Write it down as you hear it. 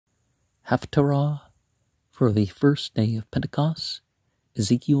Haftarah for the first day of Pentecost.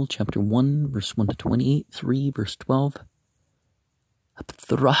 Ezekiel chapter 1, verse 1 to 28, 3, verse 12.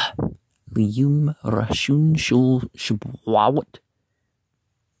 Haftarah liyum rashun shul shabwawat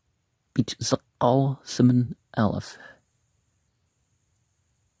bit zakal siman aleph.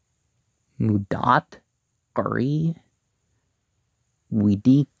 Mudat Qari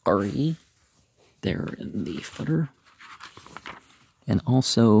Widi Qari there in the footer. And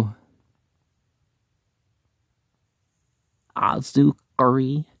also Azu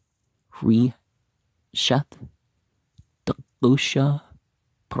Qari Ri Sheth Dagosha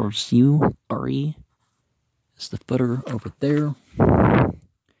Parsu Qari is the footer over there.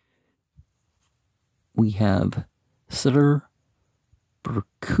 We have Sidr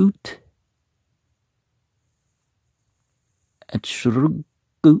Berkut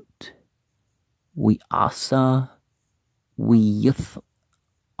Etshrugut We Asa We Yith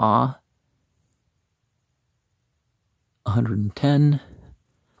 110.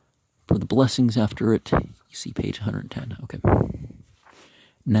 For the blessings after it, you see page 110. Okay.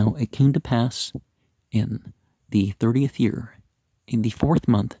 Now it came to pass in the 30th year, in the 4th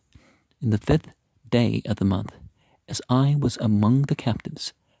month, in the 5th day of the month, as I was among the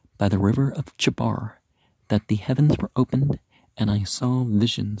captives by the river of Chebar, that the heavens were opened, and I saw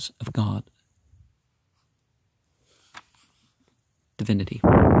visions of God. Divinity.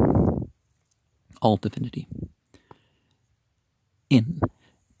 All divinity. In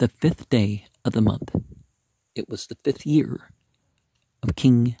the 5th day of the month, it was the 5th year of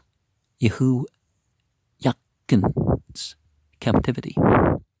King Jehoiakim's captivity.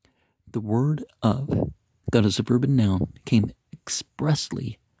 The word of God as a verb and noun came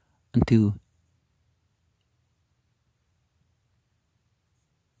expressly unto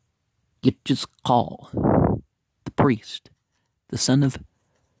Yechezkel, the priest, the son of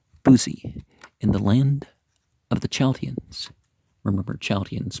Buzi, in the land of the Chaldeans. Remember,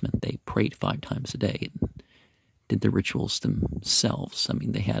 Chaldeans meant they prayed 5 times a day and did the rituals themselves. I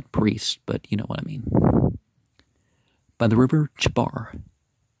mean, they had priests, but you know what I mean. By the river Chebar,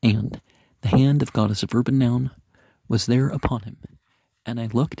 and the hand of God as a verb and noun was there upon him. And I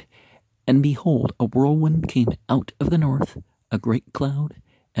looked, and behold, a whirlwind came out of the north, a great cloud,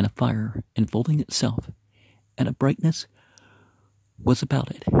 and a fire enfolding itself, and a brightness was about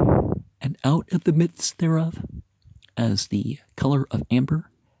it. And out of the midst thereof, as the color of amber,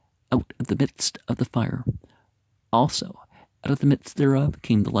 out of the midst of the fire, also out of the midst thereof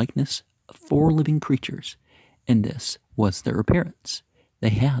came the likeness of 4 living creatures, and this was their appearance. They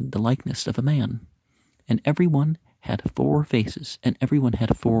had the likeness of a man, and every one had 4 faces, and every one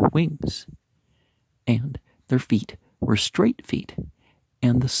had 4 wings, and their feet were straight feet,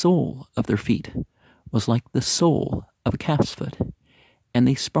 and the sole of their feet was like the sole of a calf's foot, and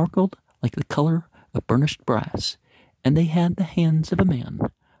they sparkled like the color of burnished brass, and they had the hands of a man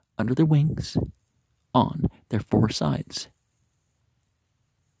under their wings on their 4 sides,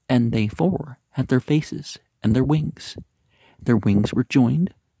 and they 4 had their faces and their wings. Their wings were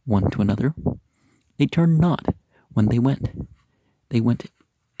joined one to another. They turned not when they went. They went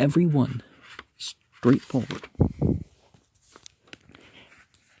every one straight forward.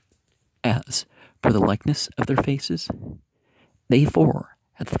 As for the likeness of their faces, they 4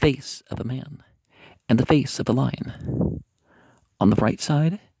 had the face of a man, and the face of a lion on the right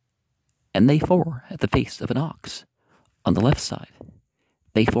side, and they 4 had the face of an ox on the left side.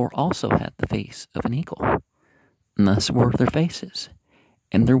 They 4 also had the face of an eagle, and thus were their faces,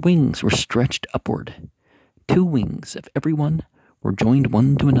 and their wings were stretched upward. 2 wings of every one were joined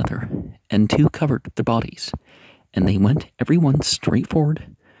one to another, and 2 covered their bodies, and they went every one straight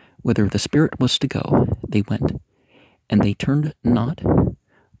forward. Whither the Spirit was to go, they went, and they turned not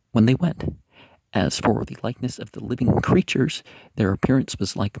when they went. As for the likeness of the living creatures, their appearance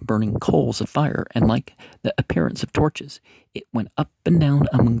was like burning coals of fire, and like the appearance of torches. It went up and down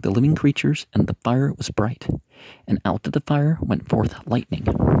among the living creatures, and the fire was bright. And out of the fire went forth lightning.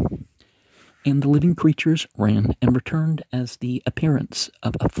 And the living creatures ran and returned as the appearance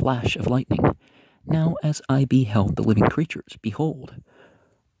of a flash of lightning. Now as I beheld the living creatures, behold,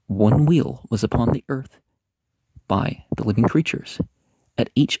 1 wheel was upon the earth by the living creatures, at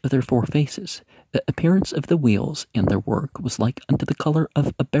each of their 4 faces. The appearance of the wheels and their work was like unto the color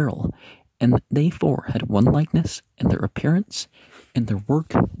of a beryl, and they 4 had one likeness, and their appearance and their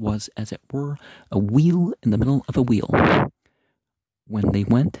work was as it were a wheel in the middle of a wheel. When they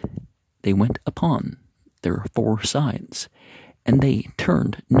went upon their 4 sides, and they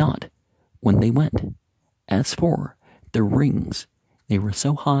turned not when they went. As for their rings, they were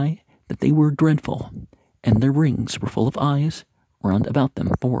so high that they were dreadful, and their rings were full of eyes round about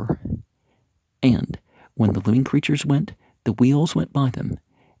them 4. And when the living creatures went, the wheels went by them.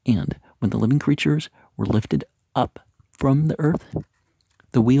 And when the living creatures were lifted up from the earth,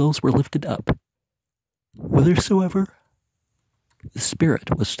 the wheels were lifted up. Whithersoever the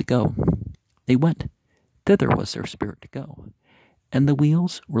Spirit was to go, they went. Thither was their spirit to go. And the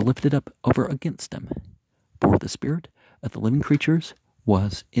wheels were lifted up over against them. For the spirit of the living creatures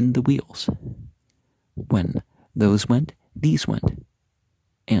was in the wheels. When those went, these went.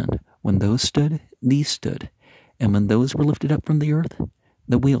 And when those stood, these stood. And when those were lifted up from the earth,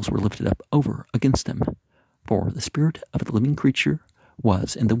 the wheels were lifted up over against them. For the spirit of the living creature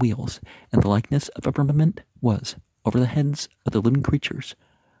was in the wheels, and the likeness of a firmament was over the heads of the living creatures,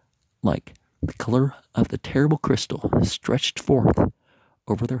 like the color of the terrible crystal stretched forth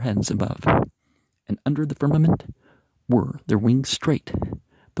over their heads above. And under the firmament were their wings straight,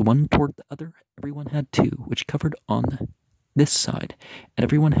 the one toward the other. Everyone had two, which covered on this side, and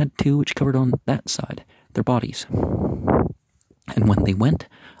everyone had two, which covered on that side, their bodies. And when they went,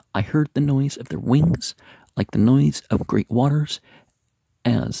 I heard the noise of their wings, like the noise of great waters,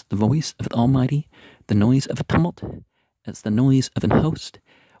 as the voice of the Almighty, the noise of a tumult, as the noise of an host.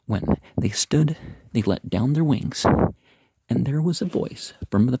 When they stood, they let down their wings, and there was a voice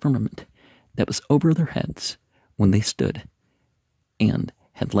from the firmament that was over their heads when they stood, and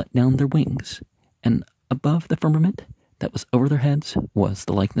had let down their wings. And above the firmament that was over their heads was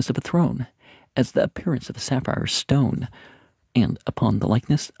the likeness of a throne, as the appearance of a sapphire stone, and upon the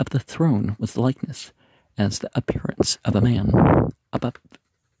likeness of the throne was the likeness, as the appearance of a man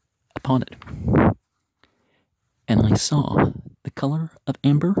upon it. And I saw the color of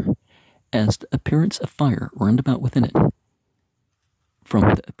amber, as the appearance of fire round about within it, from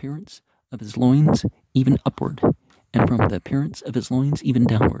the appearance of his loins even upward, and from the appearance of his loins even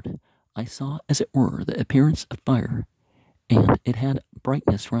downward. I saw, as it were, the appearance of fire, and it had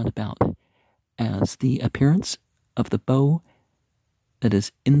brightness round about, as the appearance of the bow that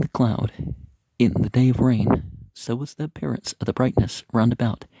is in the cloud in the day of rain. So was the appearance of the brightness round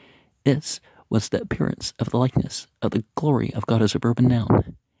about. This was the appearance of the likeness of the glory of God as a verb and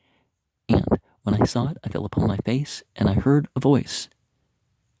noun. And when I saw it, I fell upon my face, and I heard a voice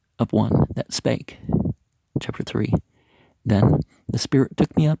of one that spake. Chapter 3. Then the Spirit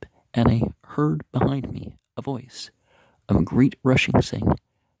took me up, and I heard behind me a voice of a great rushing, saying,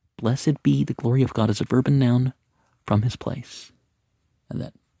 Blessed be the glory of God as a verb and noun from his place. And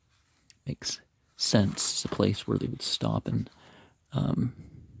that makes sense. It's a place where they would stop and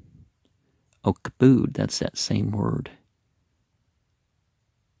kabod, that's that same word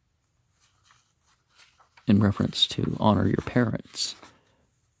in reference to honor your parents.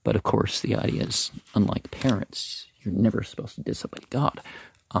 But of course, the idea is, unlike parents, you're never supposed to disobey God.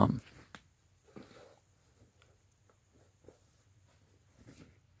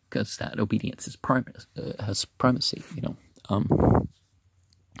 Because that obedience is has primacy, you know.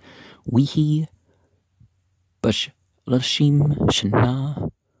 Wihi bash lashim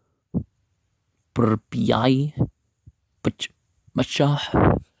shana Brbiai Bach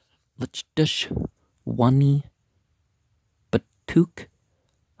Mashah Lachdish Wani Batuk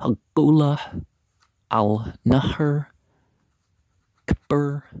Hagola Al Nahar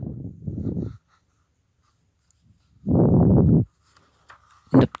Kbur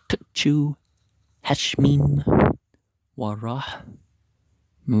Neptuchu Hashmim Warah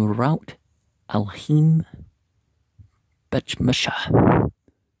Muraut Alhim Bachmashah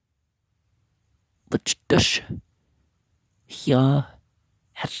Lachdush Hya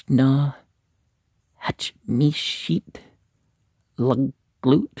Hachna Hachmishit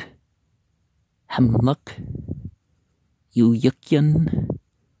Laglut Hamluk Uyukyan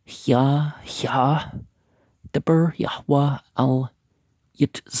Hya Debur Yahwa Al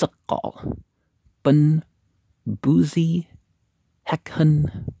Yitzakal Bun Buzi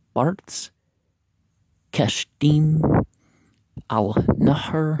Hekhan Bartz Kashdim Al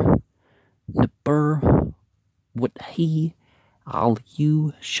Nahar Nabur Wuthi Al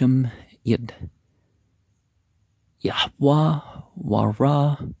Yu Shum Yid Yahwa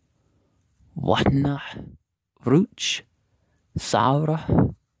Wara Wahna Ruch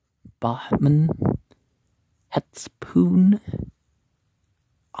Saura Bahman Hetzpoon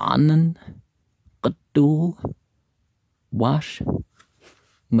Anan Qadul Wash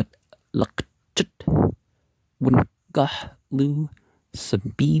Matlakchit Wunkahlu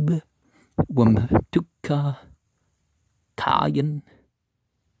Sabib Wamtuka Kayan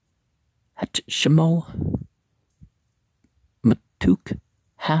Hatshamo Matuk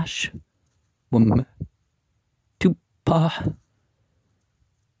Hash Wamtupa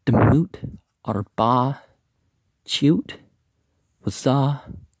Demut Arba Chute Waza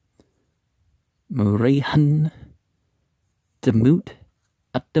Murayhan Demut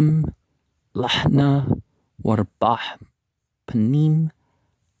Atem Lahna Warbah Panim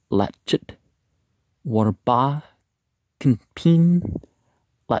Latchet Warbah Kanpim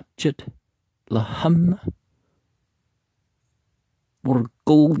Latchet Laham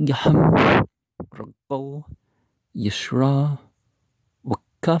Wargol Yaham Ragol Yishra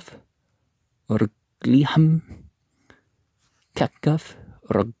Wakaf Ragliham Kakaf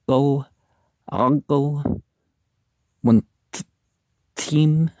Ragol Ragol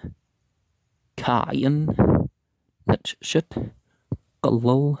Wantim Kayan Natshit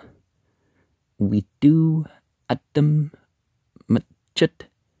Galol We do Adam Matchit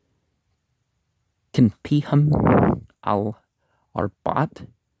Kanpiham Al Arbat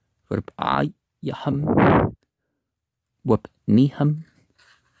Verb'ayaham Wabniham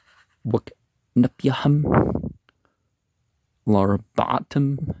Waknapyaham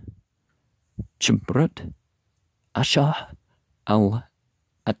Larbatam Chibrat Ashah Al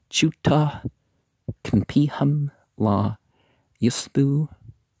Achuta Kanpiham La Yisbu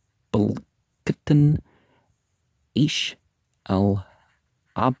Bulkatan Ish Al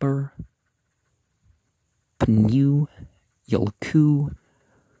Aber Panu Yalku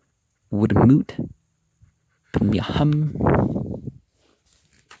Woodmoot Panyaham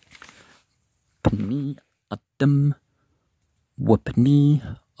Pani Adam Wapni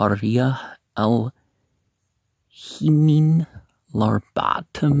Arya Al Himin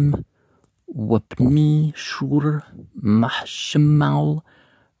Larbatam Wapni Shur Mahshamal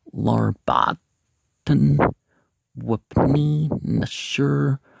Larbatan Wapni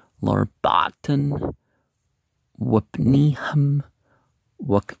Nashur Larbatan Wapniham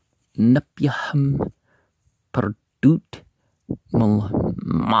Waknapyaham Pardut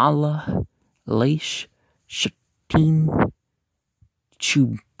Mala Leish Shatin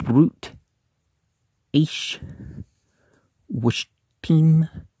Chubrut Aish Wishtim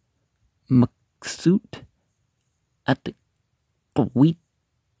Maksut At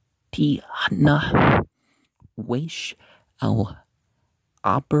Qawiti Hana Weish Al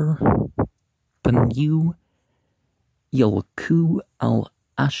Aber Banu Yalku Al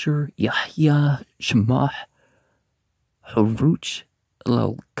Asher Yahya Shemah Haruch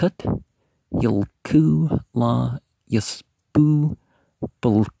Lalkut Yalku La Yasbu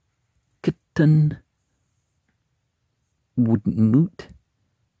Balkitan Woodmoot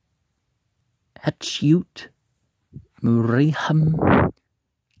Hatchut Murayham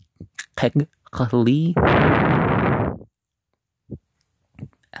Kegkali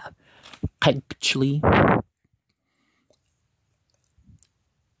Kegchli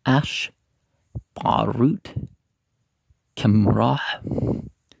Ash Barut Kamrah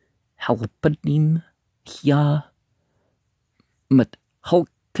Halpadim Hya Mat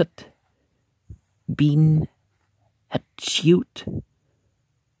Halkat Bin Hatchut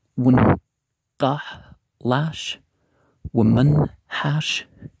Wunkah Lash Woman Hash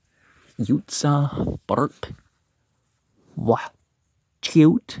Yutza Bark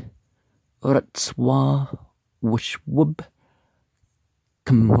Wahchut Ratswa Wishwub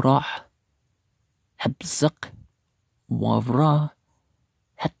Kamrah Habzak Wavra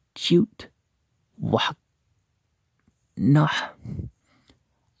Hatchut Wahknah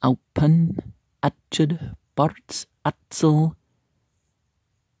Aupan Atchud Barts Atzel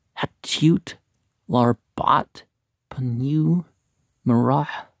Hatchut Larbat Panu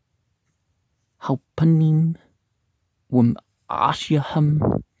Marah Haupanim Wum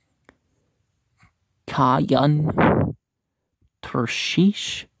Ashyaham Kayan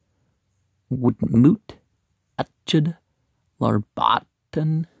Tershish Woodmoot Atchud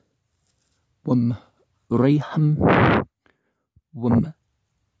Larbatan Wum Reham Wum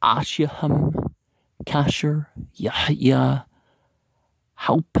Ashyaham Kasher Yahya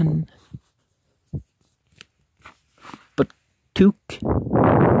Haupan Batuk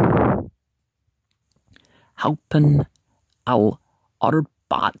Haupan Al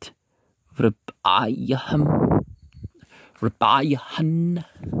Arbat Rabayahan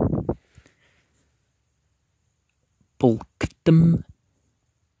Bulktam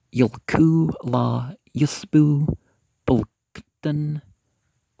Yalku La Yisbu Bulktan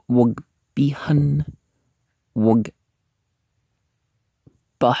Wagbihan Wagbah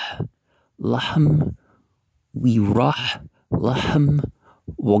Laham Wirah Laham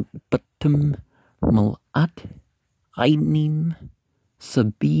Wagbatam Malat Ainim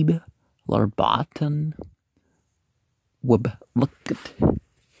Sabib Larbatan Wablakat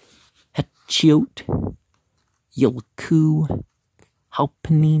Hatchiot Yalku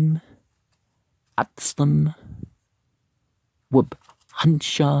Haupanim Atzlam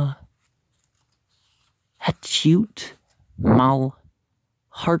Wabhansha Shoot mal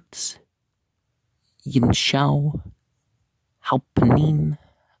hearts Yinshao Halpanim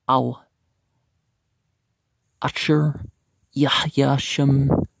al Asher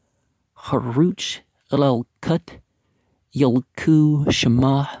Yahyasham Haruch Elal Kut Yalku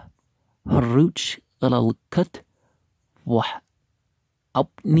Shema Haruch Elal Kut Wah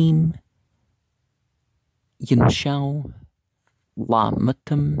Alpnim Yinshao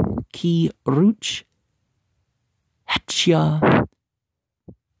Lamatum Ki Ruch Hatcha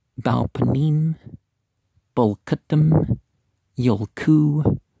Balpanim Bulkatum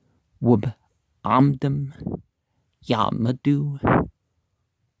Yalku Wub Amdam Yamadu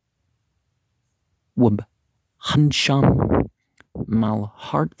Wub Hansham Mal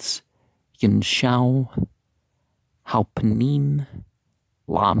Hearts Yinshao Halpanim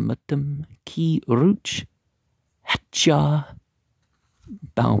Lamatum Ki Ruch Hatcha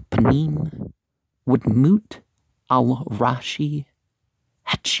Balpanim Woodmoot Al Rashi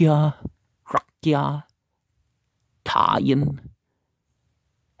Hatcha Rakya Tayan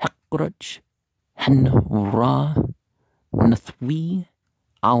Hekrach Henra Nathwi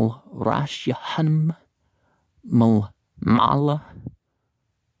Al Rashyahanm Mala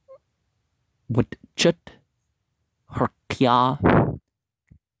Wudchut Herkya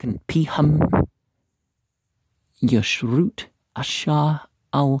Kanpiham Yashrut Asha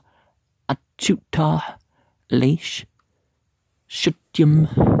Al Achuta Leish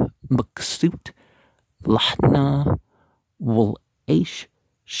Shutyam Maksut Lahna Wal Aish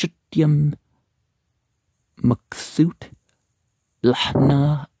Shutyam Maksut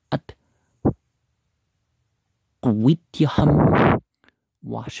Lahna At Gwityaham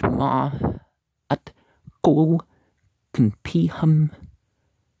Washma At Kol Kanpiham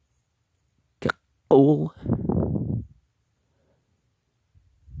Kakol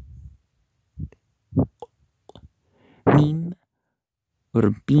Mim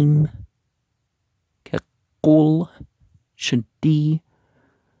Rabim Kakol Shadi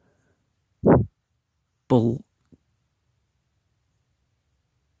Bul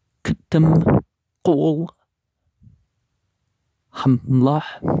Katam Kol Hamlah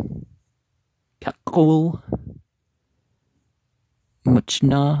Kakol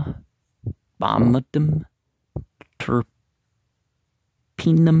Machna Bamadam Terpinam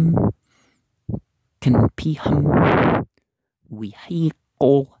Kanpiham Wihi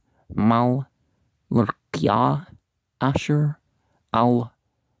Kol Mal Lurkya Asher Al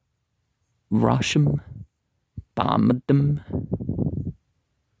Rasham Bamadam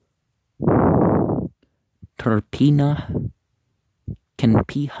Terpina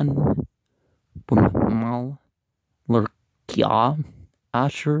Kanpihan Mal Lurkya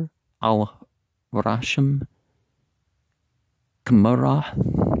Asher Al Rasham Kamara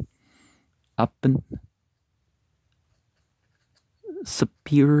Appen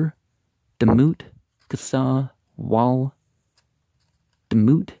Sapir Demut Kasa Wal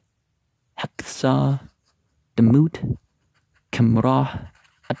Demut Heksa Demut Kamra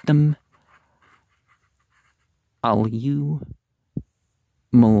Adam Aliu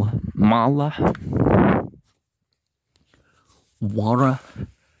Mulmala Wara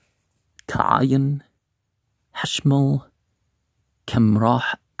Kayan Hashmal Kamrah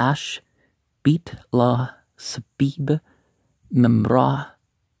Ash Beat La Sabib Memrah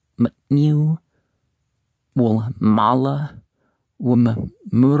Matnu Wal Mala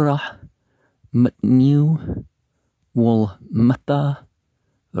Wamurah Matnu Wal Mata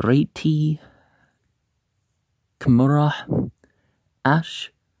Rati Kamurah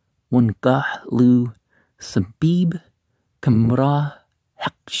Ash Wangah Lu Sabib Kamrah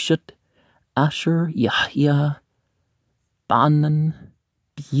Hakshut Asher Yahya Banan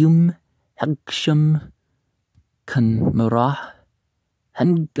Biyum Hagsham Kanmurah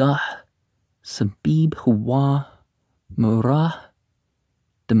Hangah Sabib Huwa Murah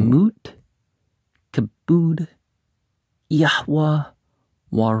Demut Kabud Yahwa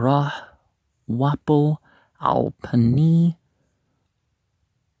Warah Wapel Alpani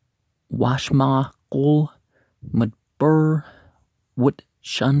Washma Kol Madbur Wut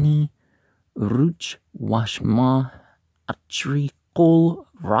Shani Ruch Washma Atri Kol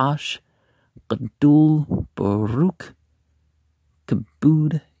Rash Gadul Baruch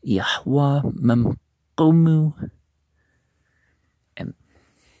Kabud Yahwa Memkomu. And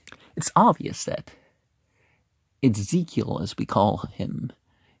it's obvious that Ezekiel, as we call him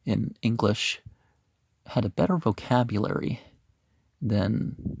in English, had a better vocabulary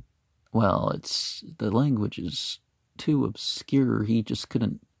than, well, the language is too obscure. He just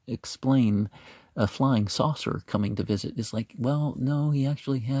couldn't explain a flying saucer coming to visit. It's like, well, no, he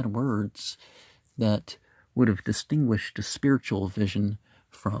actually had words that would have distinguished a spiritual vision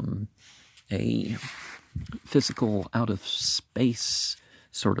from a physical, out-of-space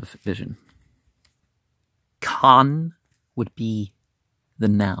sort of vision. Khan would be the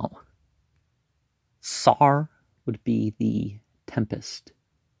now. Sar would be the tempest.